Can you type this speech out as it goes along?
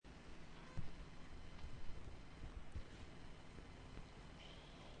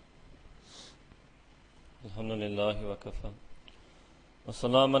الحمد لله وكفى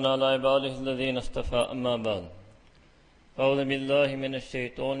وسلام على عباده الذين اصطفى أما بعد أعوذ بالله من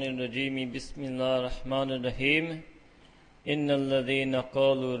الشيطان الرجيم بسم الله الرحمن الرحيم إن الذين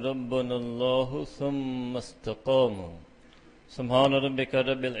قالوا ربنا الله ثم استقاموا سبحان ربك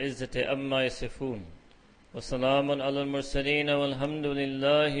رب العزة عما يصفون وسلام على المرسلين والحمد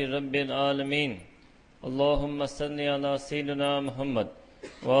لله رب العالمين اللهم صل على سيدنا محمد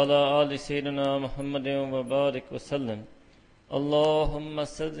وعلى آل سيدنا محمد وبارك وسلم اللهم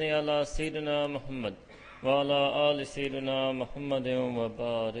صل على سيدنا محمد وعلى آل سيدنا محمد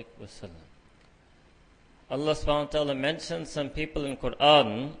وبارك وسلم. Allah subhanahu wa ta'ala mentioned some people in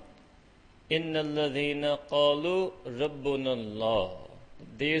Quran, إِنَّ الَّذِينَ قَالُوا رَبُّنَا اللَّهُ.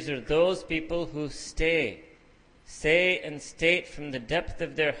 These are those people who say and state from the depth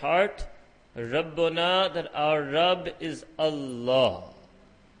of their heart, Rabbuna, that our Rabb is Allah.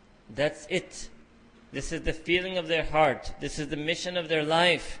 That's it. This is the feeling of their heart. This is the mission of their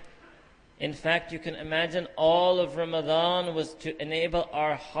life. In fact, you can imagine all of Ramadan was to enable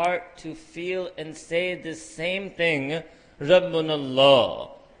our heart to feel and say the same thing, Rabbuna Allah,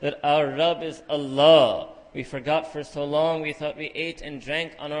 that our Rabb is Allah. We forgot for so long, we thought we ate and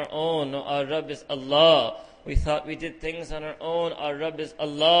drank on our own. No, our Rabb is Allah. We thought we did things on our own. Our Rabb is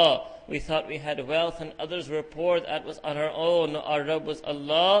Allah. We thought we had wealth and others were poor. That was on our own. No, our Rabb was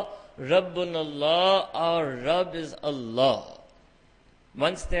Allah. Rabbun Allah, our Rabb is Allah.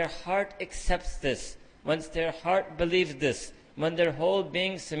 Once their heart accepts this, once their heart believes this, when their whole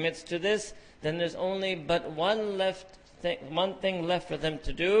being submits to this, then there's only but one thing left for them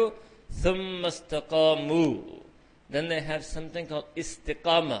to do. ثُمَّ اسْتَقَامُوا. Then they have something called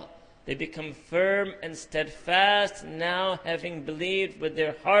istiqamah. They become firm and steadfast, now having believed with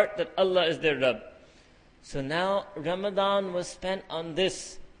their heart that Allah is their Rabb. So now Ramadan was spent on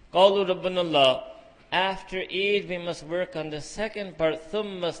this. قَالُوا رَبُّنَا اللَّهُ. After Eid, we must work on the second part,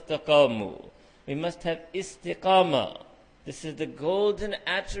 ثُمَّ اسْتَقَامُوا. We must have istiqamah. This is the golden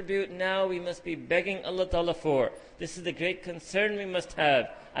attribute now we must be begging Allah Ta'ala for. This is the great concern we must have.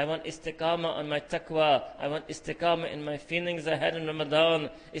 I want istiqamah on my taqwa. I want istiqamah in my feelings I had in Ramadan.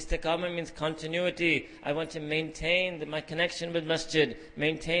 Istiqamah means continuity. I want to maintain my connection with masjid,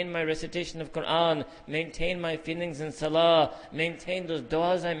 maintain my recitation of Quran, maintain my feelings in salah, maintain those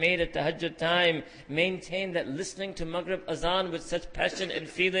du'as I made at tahajjud time, maintain that listening to Maghrib azan with such passion and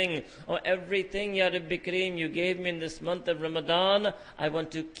feeling. Oh, everything, Ya Rabbi Kareem, you gave me in this month of Ramadan, I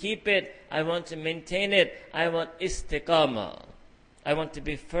want to keep it. I want to maintain it. I want istiqamah. I want to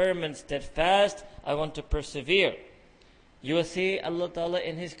be firm and steadfast. I want to persevere. You will see Allah Ta'ala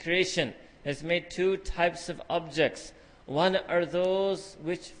in His creation has made two types of objects. One are those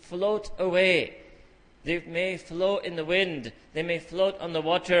which float away. They may float in the wind. They may float on the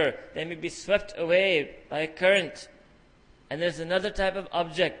water. They may be swept away by a current. And there's another type of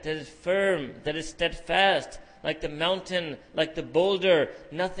object that is firm, that is steadfast, like the mountain, like the boulder.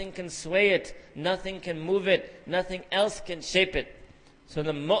 Nothing can sway it. Nothing can move it. Nothing else can shape it. So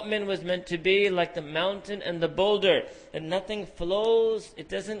the mu'min was meant to be like the mountain and the boulder. And nothing flows. It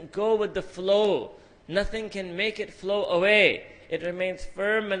doesn't go with the flow. Nothing can make it flow away. It remains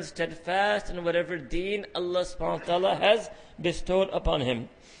firm and steadfast in whatever deen Allah subhanahu wa ta'ala has bestowed upon him.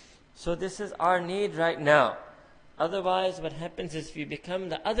 So this is our need right now. Otherwise, what happens is if you become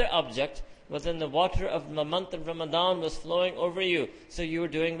the other object, well then the water of the month of Ramadan was flowing over you. So you were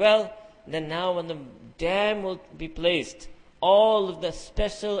doing well. Then now when the dam will be placed, all of the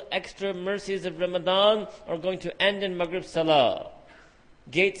special extra mercies of Ramadan are going to end in Maghrib Salah.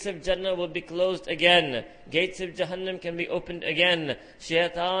 Gates of Jannah will be closed again. Gates of Jahannam can be opened again.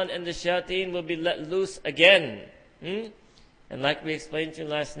 Shaitan and the shayateen will be let loose again. And like we explained to you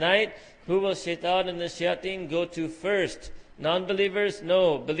last night, who will shaitan and the shayateen go to first? Non-believers?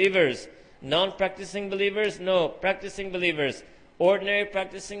 No. Believers. Non-practicing believers? No. Practicing believers. Ordinary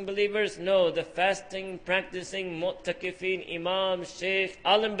practicing believers? No. The fasting, practicing, mu'takifin, imam, sheikh,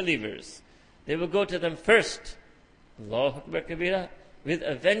 alim believers. They will go to them first. Allahu Akbar Kabira. With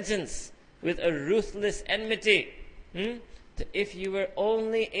a vengeance. With a ruthless enmity. If you were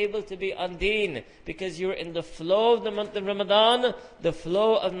only able to be on deen because you were in the flow of the month of Ramadan, the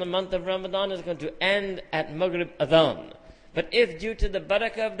flow of the month of Ramadan is going to end at Maghrib Adhan. But if due to the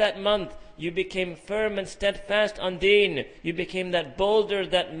barakah of that month, you became firm and steadfast on deen, you became that boulder,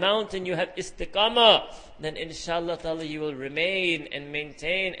 that mountain, you have istiqamah, then inshallah ta'ala you will remain and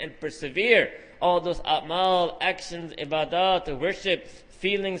maintain and persevere all those a'mal, actions, ibadat, worship,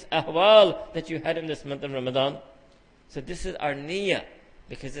 feelings, ahwal that you had in this month of Ramadan. So this is our niyyah,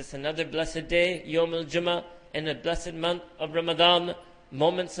 because it's another blessed day, Yawm al-Jummah, in a blessed month of Ramadan.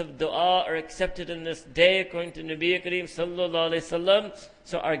 moments of dua are accepted in this day according to Nabi Kareem sallallahu alayhi wasallam.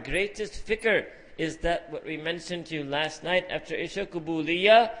 So our greatest fikr is that what we mentioned to you last night after Isha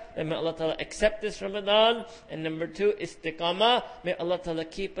Kubuliyah, and may Allah Ta'ala accept this Ramadan. And number 2, istiqamah. May Allah Ta'ala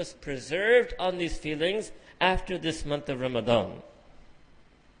keep us preserved on these feelings after this month of Ramadan.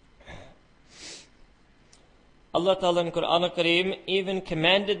 Allah Ta'ala in Quran Kareem even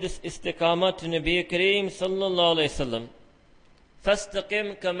commanded this istiqamah to Nabi Kareem sallallahu alayhi wasallam.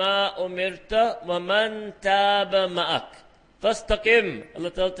 فَاسْتَقِمْ كَمَا أُمِرْتَ وَمَنْ تَابَ مَعَكَ. Fastaqim.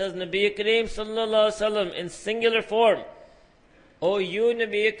 Allah Ta'ala tells Nabi Kareem sallallahu alaihi wasallam in singular form, O you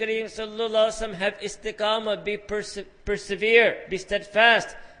Nabi Kareem sallallahu alaihi wasallam, have istiqamah, be persevere, be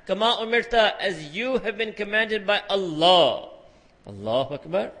steadfast. Kama umirta, as you have been commanded by Allah. Allahu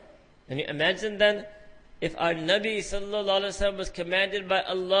Akbar. Can you imagine then, if our Nabi sallallahu alaihi wasallam was commanded by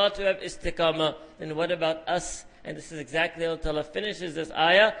Allah to have istiqamah, then what about us? And this is exactly how Allah Ta'ala finishes this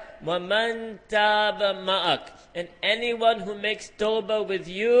ayah. وَمَنْ تَابَ مَعَكَ. And anyone who makes tawbah with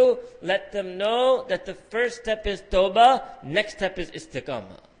you, let them know that the first step is tawbah, next step is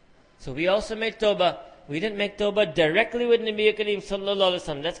istiqamah. So we also made tawbah. We didn't make tawbah directly with Nabi Kareem sallallahu alaihi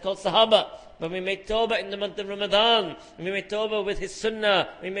wasallam. That's called sahaba. But we made tawbah in the month of Ramadan. We made tawbah with his sunnah.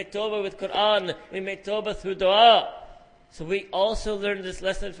 We made tawbah with Quran. We made tawbah through dua. So we also learned this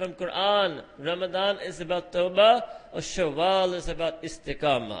lesson from Quran. Ramadan is about tawbah, or Shawwal is about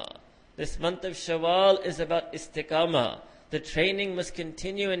istiqamah. This month of Shawwal is about istiqamah. The training must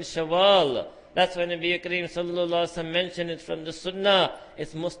continue in Shawwal. That's why Nabi Kareem sallallahu alaihi wasallam mentioned it from the Sunnah.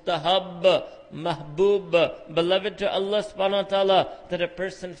 It's mustahab, mahbub, beloved to Allah subhanahu wa ta'ala, that a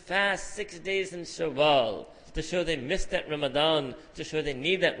person fasts 6 days in Shawwal, to show they missed that Ramadan, to show they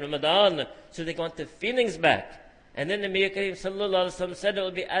need that Ramadan, so they want the feelings back. And then Nabi Kareem sallallahu alaihi wasallam said it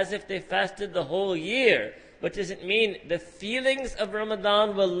will be as if they fasted the whole year. What does it mean? The feelings of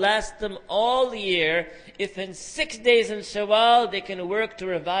Ramadan will last them all year if in 6 days in Shawwal they can work to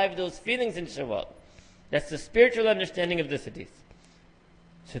revive those feelings in Shawwal. That's the spiritual understanding of this hadith.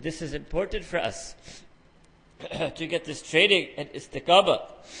 So this is important for us to get this training at istiqamah.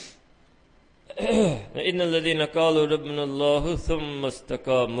 إِنَّ الَّذِينَ قَالُوا رَبُّنَا اللَّهُ ثُمَّ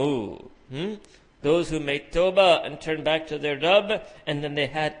اسْتَقَامُوا. Those who made tawbah and turned back to their Rabb, and then they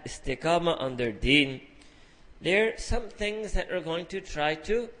had istiqamah on their deen. There are some things that are going to try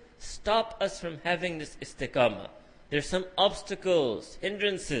to stop us from having this istiqamah. There are some obstacles,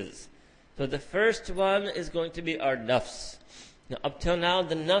 hindrances. So the first one is going to be our nafs. Now, up till now,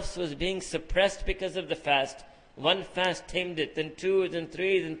 the nafs was being suppressed because of the fast. One fast tamed it, then 2, then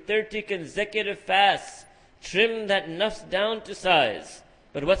 3, then 30 consecutive fasts trimmed that nafs down to size.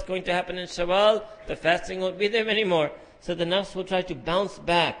 But what's going to happen in Shawwal? The fasting won't be there anymore. So the nafs will try to bounce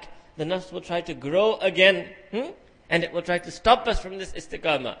back. The nafs will try to grow again. And it will try to stop us from this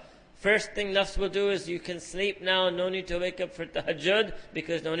istiqamah. First thing nafs will do is you can sleep now, no need to wake up for tahajjud,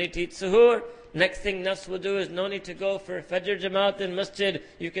 because no need to eat suhoor. Next thing nafs will do is no need to go for Fajr Jamaat in masjid.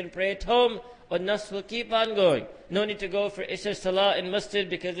 You can pray at home. But nafs will keep on going. No need to go for Isha Salah in masjid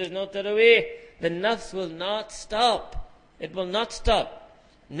because there's no tarawih. The nafs will not stop. It will not stop.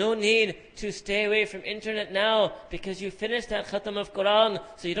 No need to stay away from internet now because you finished that khatam of Quran,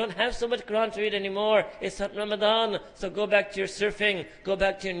 so you don't have so much Quran to read anymore. It's not Ramadan, so go back to your surfing, go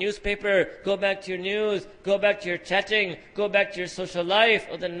back to your newspaper, go back to your news, go back to your chatting, go back to your social life,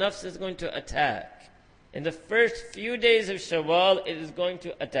 or the nafs is going to attack. In the first few days of Shawwal, it is going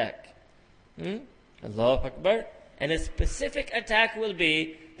to attack. Allahu Akbar. And a specific attack will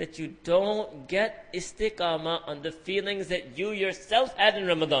be that you don't get istiqamah on the feelings that you yourself had in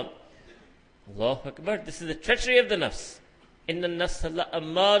Ramadan. Allahu Akbar. This is the treachery of the nafs. Inna nafsa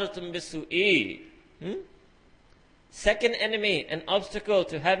la'ammaratun bisu'i. Second enemy, an obstacle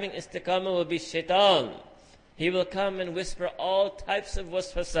to having istiqamah will be shaitan. He will come and whisper all types of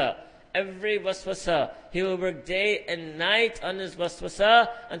waswasa. Every waswasa. He will work day and night on his waswasa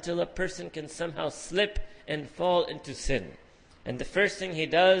until a person can somehow slip and fall into sin. And the first thing he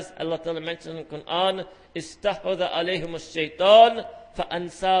does, Allah Ta'ala mentions in the Quran, istahwadha alayhum ash-shaytan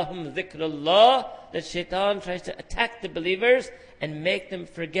fa'ansahum dhikrullah. That shaitan tries to attack the believers and make them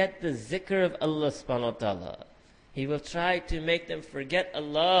forget the zikr of Allah subhanahu wa ta'ala. He will try to make them forget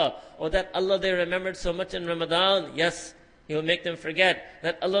Allah, or that Allah they remembered so much in Ramadan. Yes, He will make them forget.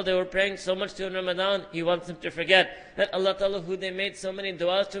 That Allah they were praying so much to in Ramadan, He wants them to forget. That Allah Ta'ala who they made so many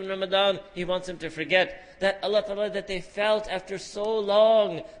du'as to in Ramadan, He wants them to forget. That Allah Ta'ala that they felt after so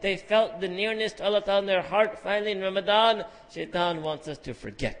long, they felt the nearness to Allah Ta'ala in their heart finally in Ramadan, Shaitan wants us to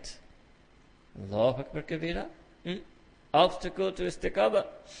forget. Allahu Akbar Kabira. Obstacle to istiqamah,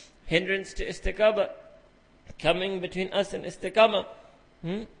 hindrance to istiqamah, coming between us and istiqamah.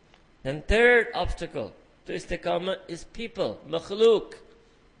 Then third obstacle to istiqamah is people, makhluk,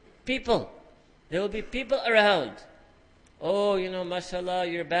 people. There will be people around. Oh, mashallah,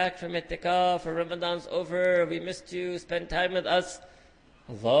 you're back from itikaf, or Ramadan's over, we missed you, spend time with us.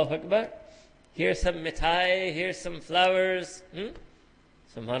 Allahu Akbar. Here's some mithai, here's some flowers.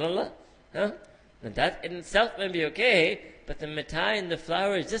 Subhanallah. Now that in itself may be okay, but the mithai and the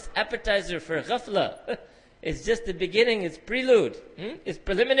flower is just appetizer for ghafla. It's just the beginning, it's prelude. It's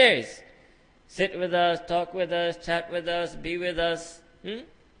preliminaries. Sit with us, talk with us, chat with us, be with us.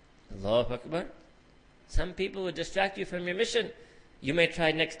 Allahu Akbar. Some people will distract you from your mission. You may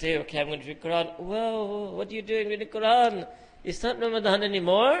try next day, okay, I'm going to read Quran. Whoa, what are you doing reading Quran? It's not Ramadan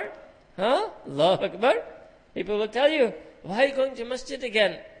anymore. Allahu Akbar. People will tell you, why are you going to masjid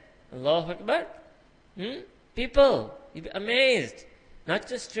again? Allahu Akbar. People, you'll be amazed. Not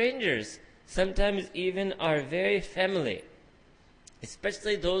just strangers. Sometimes even our very family.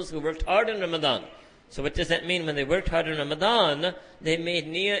 Especially those who worked hard in Ramadan. So what does that mean? When they worked hard in Ramadan, they made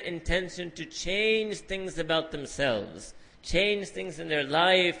niyyah intention to change things about themselves. Change things in their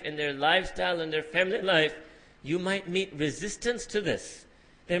life, in their lifestyle, in their family life. You might meet resistance to this.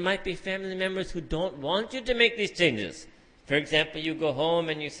 There might be family members who don't want you to make these changes. For example, you go home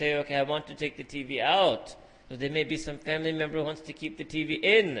and you say, okay, I want to take the TV out. So there may be some family member who wants to keep the TV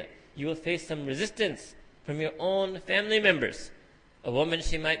in. You will face some resistance from your own family members. A woman,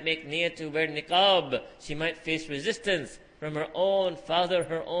 she might make niyyah to wear niqab. She might face resistance from her own father,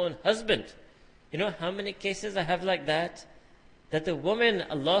 her own husband. You know how many cases I have like that? That the woman,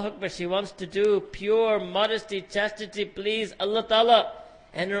 Allahu Akbar, she wants to do pure modesty, chastity, please Allah Ta'ala.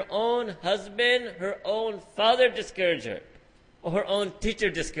 And her own husband, her own father discourages her. Or her own teacher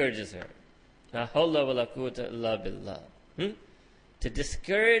discourages her. La hawla wa la quwwata illa billah. To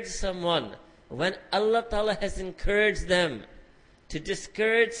discourage someone when Allah Ta'ala has encouraged them. To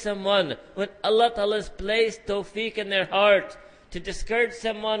discourage someone when Allah Ta'ala has placed tawfiq in their heart. To discourage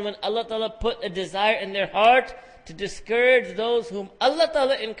someone when Allah Ta'ala put a desire in their heart. To discourage those whom Allah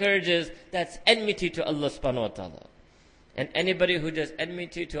Ta'ala encourages, that's enmity to Allah subhanahu wa ta'ala. And anybody who does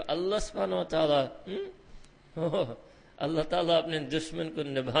enmity to Allah subhanahu wa ta'ala, Allah Ta'ala apne dushman ko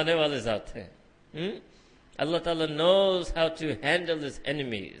nibhane wale zaat hai. Allah Ta'ala knows how to handle His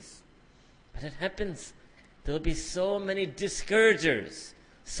enemies. But it happens. There will be so many discouragers,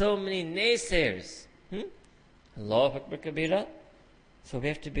 so many naysayers. Allahu Akbar Kabira. So we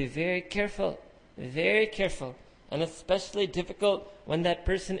have to be very careful, very careful. And especially difficult when that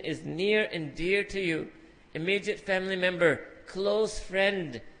person is near and dear to you. Immediate family member, close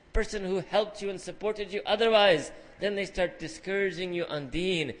friend, person who helped you and supported you otherwise. Then they start discouraging you on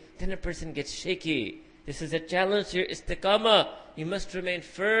deen. Then a person gets shaky. This is a challenge to your istiqamah. You must remain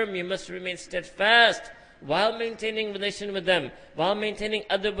firm, you must remain steadfast while maintaining relation with them, while maintaining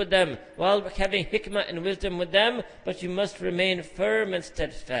adab with them, while having hikmah and wisdom with them, but you must remain firm and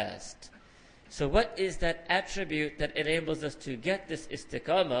steadfast. So what is that attribute that enables us to get this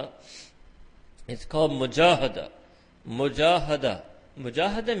istiqamah? It's called mujahada. Mujahada.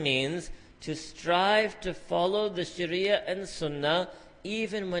 Mujahada means to strive to follow the Sharia and Sunnah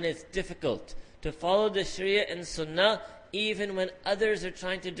even when it's difficult. To follow the Sharia and Sunnah even when others are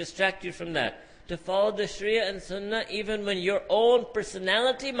trying to distract you from that. To follow the Sharia and Sunnah even when your own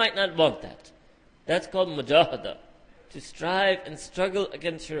personality might not want that. That's called mujahada. To strive and struggle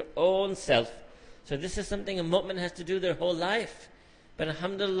against your own self. So this is something a mu'min has to do their whole life. But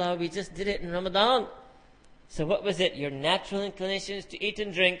alhamdulillah, we just did it in Ramadan. So what was it? Your natural inclinations to eat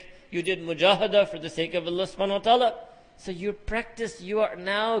and drink. You did mujahada for the sake of Allah subhanahu wa ta'ala. So you practice, you are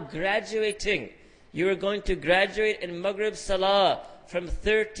now graduating. You are going to graduate in Maghrib Salah from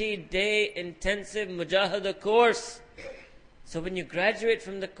 30-day intensive mujahada course. So when you graduate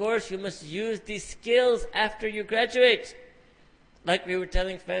from the course, you must use these skills after you graduate. Like we were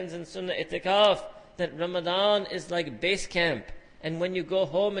telling friends in Sunnah Itikaf, that Ramadan is like base camp. And when you go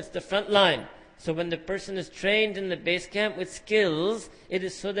home, it's the front line. So when the person is trained in the base camp with skills, it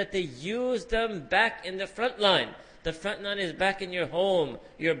is so that they use them back in the front line. The front line is back in your home,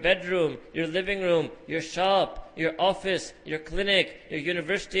 your bedroom, your living room, your shop, your office, your clinic, your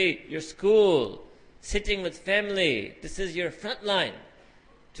university, your school, sitting with family. This is your front line.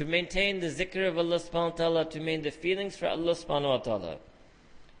 To maintain the zikr of Allah subhanahu wa ta'ala, to maintain the feelings for Allah subhanahu wa ta'ala.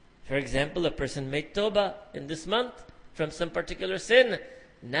 For example, a person made tawbah in this month from some particular sin.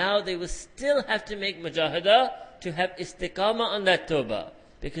 Now they will still have to make mujahada to have istiqamah on that tawbah.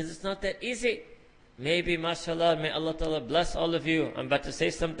 Because it's not that easy. Maybe, mashallah, may Allah Ta'ala bless all of you. I'm about to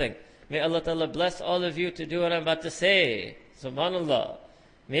say something. May Allah Ta'ala bless all of you to do what I'm about to say. Subhanallah.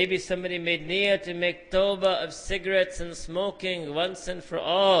 Maybe somebody made niyyah to make tawbah of cigarettes and smoking once and for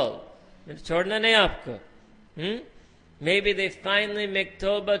all. Maybe they finally make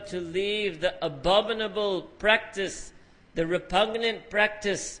tawbah to leave the abominable practice, the repugnant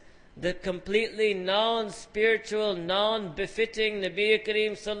practice, the completely non-spiritual, non-befitting Nabi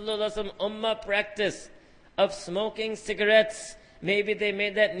Kareem Sallallahu Alaihi Wasallam ummah practice of smoking cigarettes. Maybe they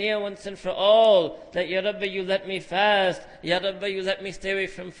made that niyyah once and for all, that Ya Rabbi, you let me fast, Ya Rabbi, you let me stay away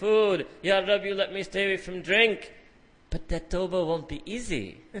from food, Ya Rabbi, you let me stay away from drink. But that tawbah won't be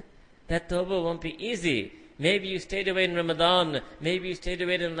easy. That tawbah won't be easy. Maybe you stayed away in Ramadan, maybe you stayed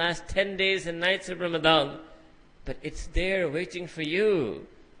away in the last 10 days and nights of Ramadan, but it's there waiting for you.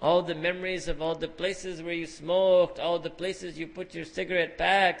 All the memories of all the places where you smoked, all the places you put your cigarette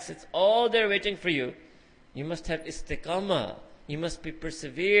packs, it's all there waiting for you. You must have istiqamah. You must be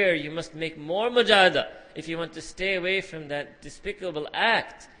persevere. You must make more mujahadah. If you want to stay away from that despicable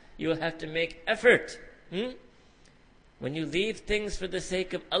act, you will have to make effort. When you leave things for the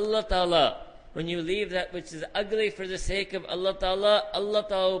sake of Allah Ta'ala, when you leave that which is ugly for the sake of Allah Ta'ala, Allah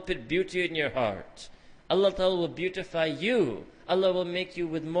Ta'ala will put beauty in your heart. Allah Ta'ala will beautify you. Allah will make you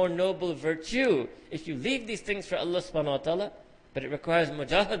with more noble virtue if you leave these things for Allah Subhanahu wa Ta'ala. But it requires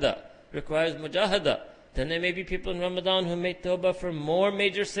mujahadah. Then there may be people in Ramadan who made tawbah for more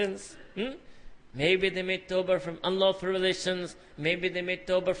major sins. Maybe they made tawbah from unlawful relations. Maybe they made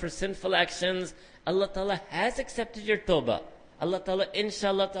tawbah for sinful actions. Allah Ta'ala has accepted your tawbah. Allah Ta'ala,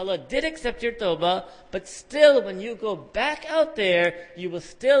 inshallah Ta'ala, did accept your tawbah. But still, when you go back out there, you will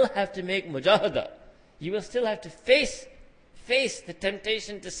still have to make mujahadah. You will still have to face the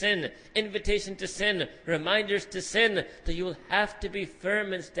temptation to sin, invitation to sin, reminders to sin. That you will have to be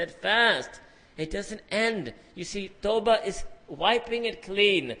firm and steadfast. It doesn't end. You see, tawbah is wiping it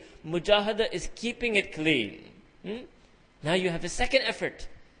clean. Mujahadah is keeping it clean. Now you have a second effort.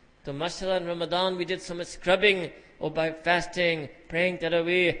 So mashallah, in Ramadan we did so much scrubbing. By fasting, praying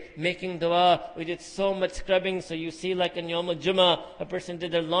taraweeh, making dua. We did so much scrubbing. So you see, like in Yawm al-Jummah, a person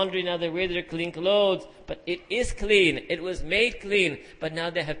did their laundry, now they wear their clean clothes. But it is clean. It was made clean. But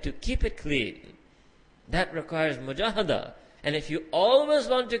now they have to keep it clean. That requires mujahadah. And if you always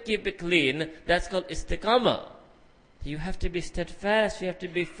want to keep it clean, that's called istiqamah. You have to be steadfast, you have to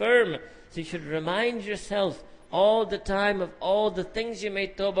be firm. So you should remind yourself all the time of all the things you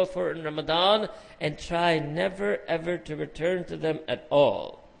made tawbah for in Ramadan, and try never ever to return to them at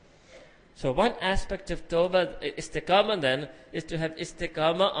all. So one aspect of tawbah, istiqamah then, is to have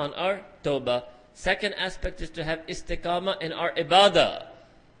istiqamah on our tawbah. Second aspect is to have istiqamah in our ibadah.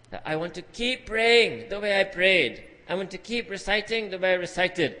 I want to keep praying the way I prayed. I want to keep reciting the way I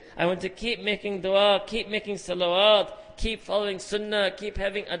recited. I want to keep making dua, keep making salawat, keep following sunnah, keep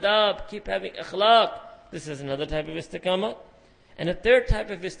having adab, keep having akhlaq. This is another type of istiqamah. And a third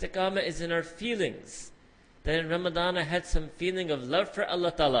type of istiqamah is in our feelings. That in Ramadan I had some feeling of love for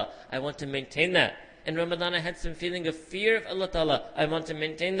Allah Ta'ala. I want to maintain that. In Ramadan I had some feeling of fear of Allah Ta'ala. I want to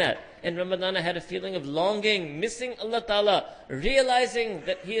maintain that. In Ramadan I had a feeling of longing, missing Allah Ta'ala, realizing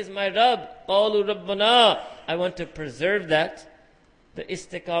that He is my Rabb. Qalu Rabbana. I want to preserve that. The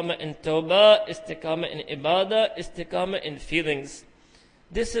istiqamah in tawbah, istiqamah in ibadah, istiqamah in feelings.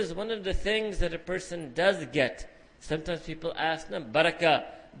 This is one of the things that a person does get. Sometimes people ask, barakah.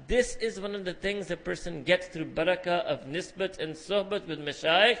 This is one of the things a person gets through barakah of nisbat and sohbat with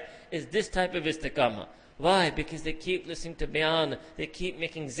mashayikh, is this type of istiqamah. Why? Because they keep listening to bayan, they keep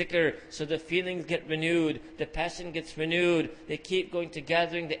making zikr, so the feelings get renewed, the passion gets renewed, they keep going to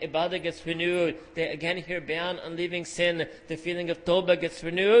gathering, the ibadah gets renewed, they again hear bayan on leaving sin, the feeling of tawbah gets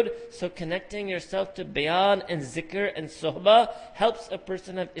renewed. So connecting yourself to bayan and zikr and sohbah helps a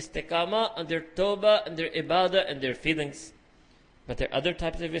person have istiqamah on their tawbah and their ibadah and their feelings. But there are other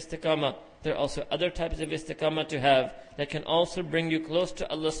types of istiqamah. There are also other types of istiqamah to have that can also bring you close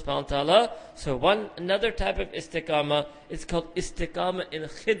to Allah subhanahu wa ta'ala. So another type of istiqamah is called istiqamah in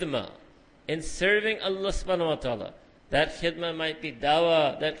khidmah, in serving Allah subhanahu wa ta'ala. That khidmah might be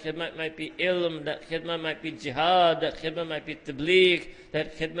dawah, that khidmah might be ilm, that khidmah might be jihad, that khidmah might be tabligh,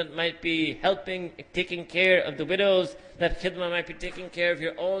 that khidmah might be helping, taking care of the widows, that khidmah might be taking care of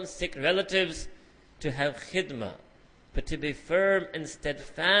your own sick relatives. To have khidmah, but to be firm and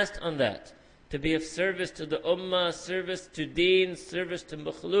steadfast on that, to be of service to the ummah, service to deen, service to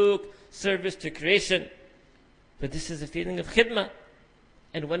makhluk, service to creation. But this is a feeling of khidmah.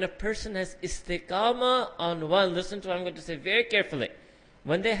 And when a person has istiqamah on one, listen to what I'm going to say very carefully.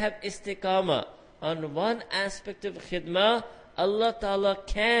 When they have istiqamah on one aspect of khidmah, Allah Ta'ala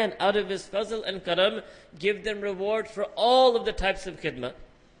can, out of His fazl and karam, give them reward for all of the types of khidmah.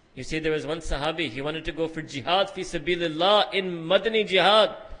 You see, there was one Sahabi, he wanted to go for jihad fi sabilillah in Madani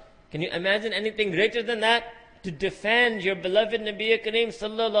jihad. Can you imagine anything greater than that? To defend your beloved Nabi Kareem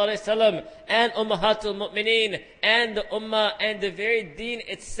sallallahu alaihi wasallam and Ummahatul Mu'mineen and the Ummah and the very deen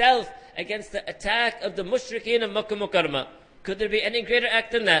itself against the attack of the mushrikeen of Makkah Mukarramah. Could there be any greater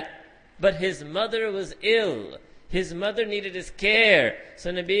act than that? But his mother was ill. His mother needed his care.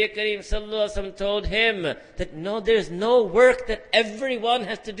 So Nabi Kareem sallallahu alaihi wasallam told him that no, there's no work that everyone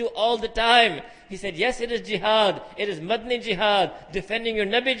has to do all the time. He said, yes, it is jihad. It is Madni jihad, defending your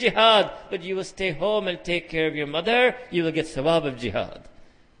Nabi jihad. But you will stay home and take care of your mother. You will get sawab of jihad.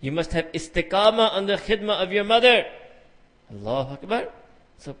 You must have istiqamah on the khidmah of your mother. Allahu Akbar.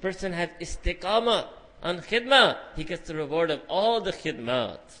 So a person has istiqamah on khidmah. He gets the reward of all the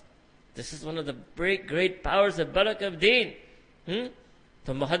khidmat. This is one of the great powers of barakah of deen. The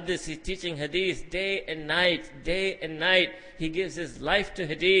muhaddis is teaching hadith day and night, day and night. He gives his life to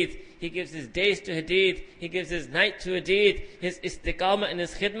hadith. He gives his days to hadith. He gives his night to hadith. His istiqamah and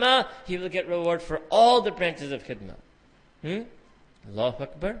his khidmah, he will get reward for all the branches of khidmah. Allahu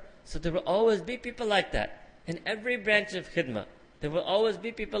Akbar. So there will always be people like that in every branch of khidmah. There will always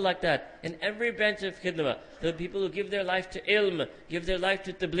be people like that in every branch of khidmah. There are people who give their life to ilm, give their life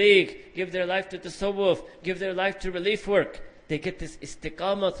to tabligh, give their life to tasawwuf, give their life to relief work. They get this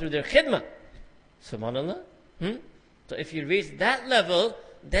istiqamah through their khidmah. Subhanallah. So if you reach that level,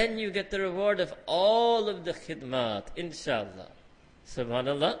 then you get the reward of all of the khidmat, inshallah.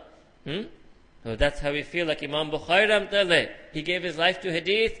 Subhanallah. So that's how we feel like Imam Bukhari rahmatullah. He gave his life to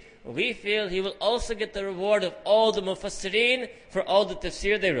hadith. We feel he will also get the reward of all the mufassirin for all the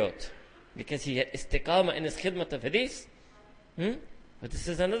tafsir they wrote. Because he had istiqamah in his khidmat of hadith. But this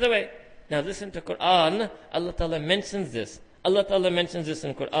is another way. Now listen to Quran. Allah Ta'ala mentions this. Allah Ta'ala mentions this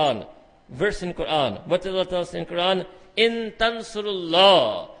in Quran. Verse in Quran. What did Allah Ta'ala say in Quran? In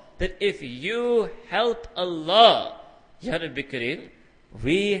tansurullah. That if you help Allah, Ya Rabbi Kareem,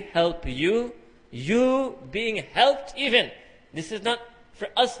 we help you. You being helped even. This is not for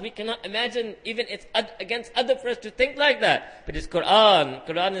us, we cannot imagine, even it's against other for us to think like that. But it's Quran.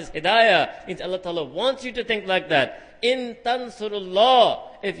 Quran is hidayah. It means Allah Ta'ala wants you to think like that. In tansurullah.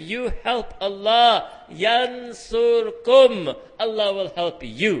 If you help Allah, yansurkum. Allah will help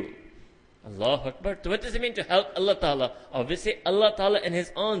you. Allahu Akbar. So what does it mean to help Allah Ta'ala? Obviously, Allah Ta'ala in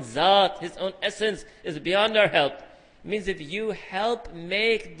His own zat, His own essence is beyond our help. It means if you help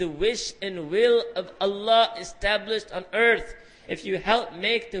make the wish and will of Allah established on earth, if you help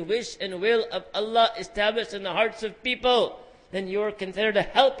make the wish and will of Allah established in the hearts of people, then you are considered a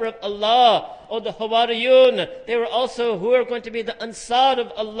helper of Allah. Or the Hawariyun, they were also who are going to be the Ansar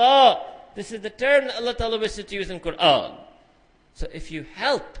of Allah. This is the term that Allah Ta'ala wishes to use in Quran. So if you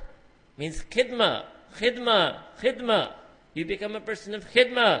help, means khidmah, khidmah, khidmah. You become a person of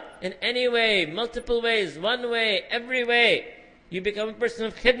khidmah in any way, multiple ways, one way, every way. You become a person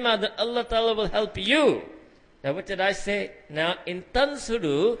of khidmah, that Allah Ta'ala will help you. Now what did I say? Now in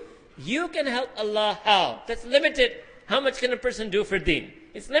tansuru, you can help Allah how? That's limited. How much can a person do for deen?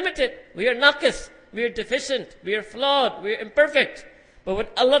 It's limited. We are naqis. We are deficient. We are flawed. We are imperfect. But when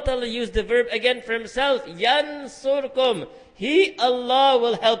Allah Ta'ala used the verb again for Himself, yansurkum, He, Allah,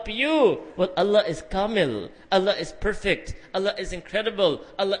 will help you. Well, Allah is kamil. Allah is perfect. Allah is incredible.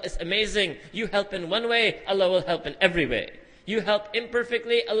 Allah is amazing. You help in one way, Allah will help in every way. You help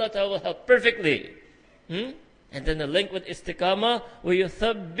imperfectly, Allah Ta'ala will help perfectly. And then the link with istiqamah,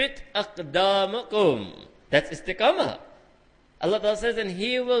 وَيُثَبِّتْ أَقْدَامَكُمْ. That's istiqamah. Allah Ta'ala says, and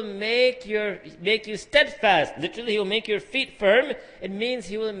He will make you steadfast. Literally, He will make your feet firm. It means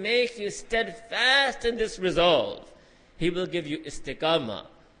He will make you steadfast in this resolve. He will give you istiqamah.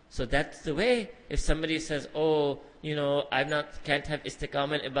 So that's the way. If somebody says, oh, can't have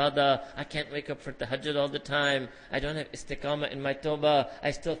istiqamah in ibadah. I can't wake up for tahajjud all the time. I don't have istiqamah in my tawbah. I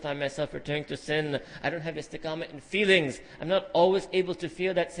still find myself returning to sin. I don't have istiqamah in feelings. I'm not always able to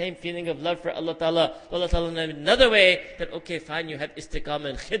feel that same feeling of love for Allah Ta'ala. Allah Ta'ala in another way, that okay, fine, you have istiqamah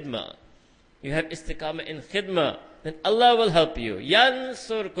in khidmah. You have istiqamah in khidmah. Then Allah will help you.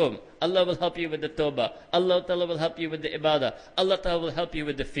 Yansurkum. Allah will help you with the tawbah. Allah Ta'ala will help you with the ibadah. Allah Ta'ala will help you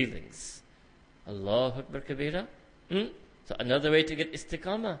with the feelings. Allahu Akbar Kabira. So another way to get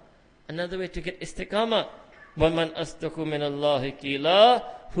istiqamah. Another way to get istiqamah. وَمَنْ أَصْدَقُ مِنَ اللَّهِ قِيلًا.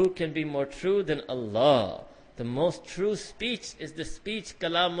 Who can be more true than Allah? The most true speech is the speech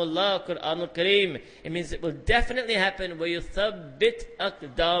Kalamullah, Quranul Kareem. It means it will definitely happen. وَيُثَبِّتْ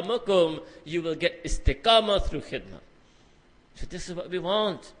أَقْدَامَكُمْ. You will get istiqamah through khidmah. So this is what we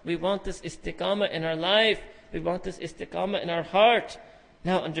want. We want this istiqamah in our life. We want this istiqamah in our heart.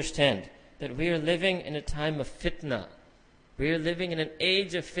 Now understand that we are living in a time of fitna. We are living in an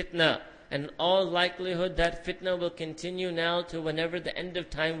age of fitna. And in all likelihood, that fitna will continue now to whenever the end of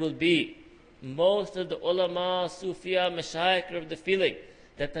time will be. Most of the ulama, Sufiya, Mashayikh are of the feeling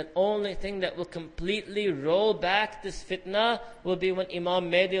that the only thing that will completely roll back this fitna will be when Imam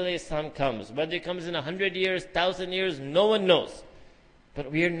Mahdi alayhi salam comes. Whether he comes in 100 years, 1,000 years, no one knows.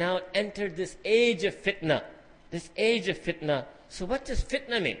 But we are now entered this age of fitna. This age of fitna. So what does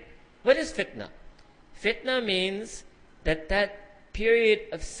fitna mean? What is fitna? Fitna means that period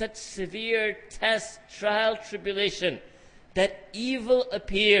of such severe test, trial, tribulation, that evil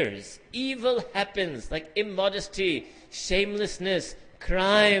appears, evil happens, like immodesty, shamelessness,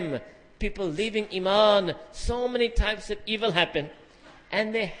 crime, people leaving Iman, so many types of evil happen.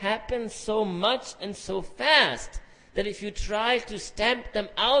 And they happen so much and so fast that if you try to stamp them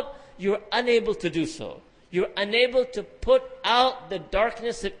out, you're unable to do so. You're unable to put out the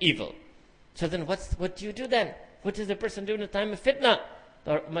darkness of evil. So then what do you do then? What does a person do in a time of fitna?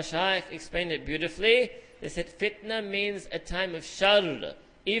 The Mashayikh explained it beautifully. They said fitna means a time of shar,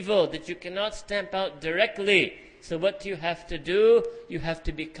 evil that you cannot stamp out directly. So what do you have to do? You have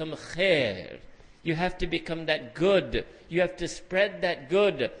to become khair. You have to become that good. You have to spread that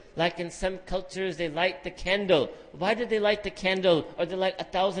good. Like in some cultures, they light the candle. Why do they light the candle? Or they light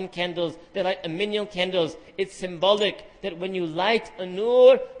 1,000 candles. They light 1,000,000 candles. It's symbolic that when you light a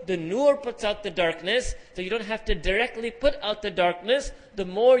nur, the nur puts out the darkness. So you don't have to directly put out the darkness. The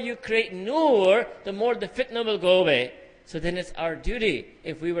more you create nur, the more the fitna will go away. So then it's our duty,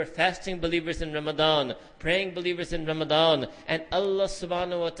 if we were fasting believers in Ramadan, praying believers in Ramadan, and Allah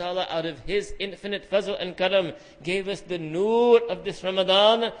subhanahu wa ta'ala out of His infinite fazl and karam gave us the nur of this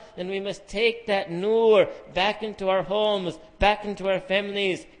Ramadan, then we must take that nur back into our homes, back into our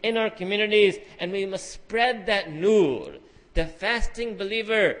families, in our communities, and we must spread that nur. The fasting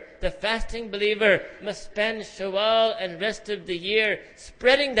believer must spend Shawwal and rest of the year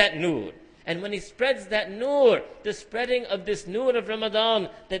spreading that nur. And when he spreads that nur, the spreading of this nur of Ramadan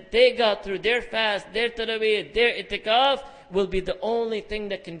that they got through their fast, their taraweeh, their itikaf, will be the only thing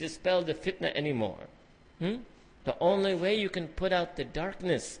that can dispel the fitna anymore. The only way you can put out the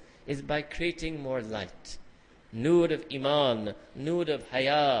darkness is by creating more light. Nur of Iman, Nur of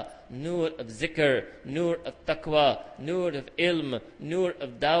Haya, Nur of Zikr, Nur of Taqwa, Nur of Ilm, Nur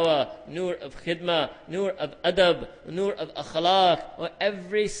of Dawah, Nur of Khidmah, Nur of Adab, Nur of Akhlaq.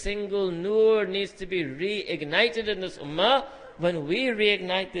 Every single Nur needs to be reignited in this Ummah. When we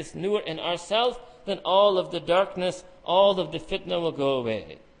reignite this Nur in ourselves, then all of the darkness, all of the fitna will go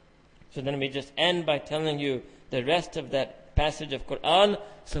away. So then we just end by telling you the rest of that passage of Quran.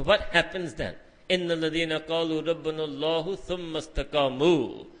 So what happens then? إِنَّ الَّذِينَ قَالُوا رَبُّنَا اللَّهُ ثُمَّ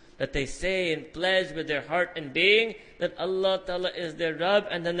اسْتَقَامُوا, that they say and pledge with their heart and being that Allah Ta'ala is their Rabb,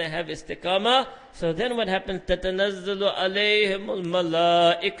 and then they have istiqamah. So then what happens? تَتَنَزَّلُ عَلَيْهِمُ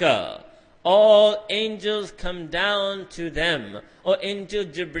الْمَلَائِكَةُ, all angels come down to them. Or angel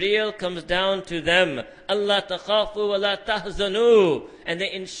Jibreel comes down to them. Allah takhafu wa la tahzanu. And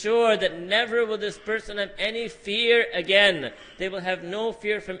they ensure that never will this person have any fear again. They will have no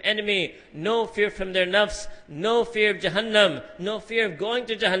fear from enemy, no fear from their nafs, no fear of Jahannam, no fear of going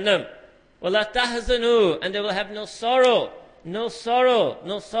to Jahannam. Wa la tahzanu. And they will have no sorrow. No sorrow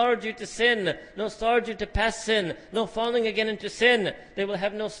due to sin, no sorrow due to past sin, no falling again into sin. They will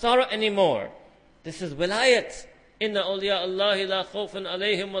have no sorrow anymore. This is wilayat. Inna awliya Allahi la khawfun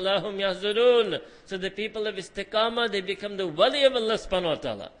alayhim wa la hum yahzanun. So the people of istiqamah, they become the wali of Allah subhanahu wa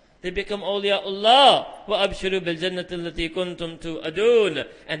ta'ala. They become awliya Allah. Wa abshiru bil jannati allati kuntum tu'adun.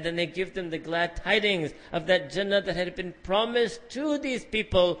 And then they give them the glad tidings of that jannah that had been promised to these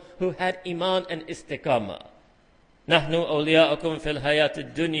people who had iman and istiqamah. Nahnu awliya'akum fil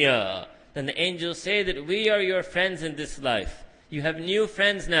hayatid dunya. Then the angels say that we are your friends in this life. You have new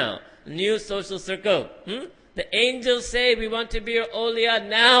friends now, new social circle. The angels say we want to be your awliya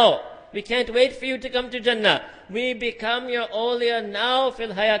now. We can't wait for you to come to Jannah. We become your awliya now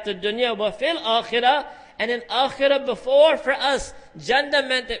fil hayatid dunya wa fil akhirah. And in akhirah before for us, Jannah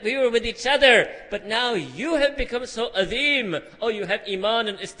meant that we were with each other. But now you have become so azim. Oh, you have iman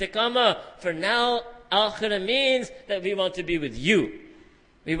and istiqamah. For now, akhirah means that we want to be with you.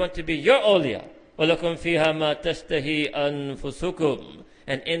 We want to be your awliya. وَلَكُمْ فِيهَا مَا تَشْتَهِي أَنفُسُكُمْ.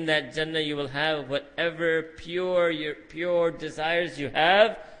 And in that Jannah you will have whatever your pure desires you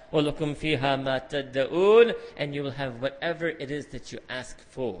have. وَلَكُمْ فِيهَا مَا تَدَّعُونَ. And you will have whatever it is that you ask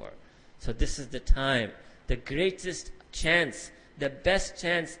for. So this is the time, the greatest chance, the best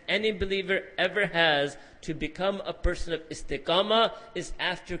chance any believer ever has to become a person of istiqamah is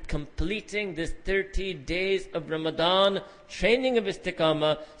after completing this 30 days of Ramadan training of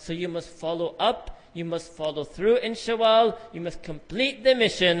istiqamah. So you must follow up, You must follow through in Shawwal. You must complete the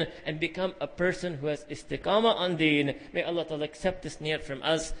mission and become a person who has istiqamah on deen. May Allah Ta'ala accept this niyat from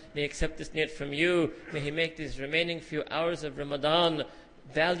us. May He accept this niyat from you. May He make these remaining few hours of Ramadan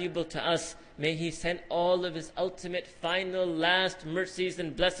valuable to us. May He send all of His ultimate, final, last mercies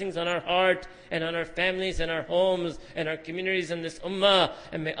and blessings on our heart and on our families and our homes and our communities in this ummah.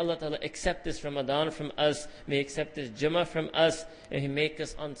 And may Allah Ta'ala accept this Ramadan from us. May He accept this Jummah from us. And He make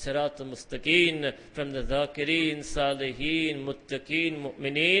us on Sirat al-Mustaqeen, from the Dhakireen, Salihin, Muttaqeen,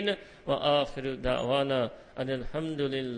 Mu'mineen. Wa akhiru da'wana. And alhamdulillah.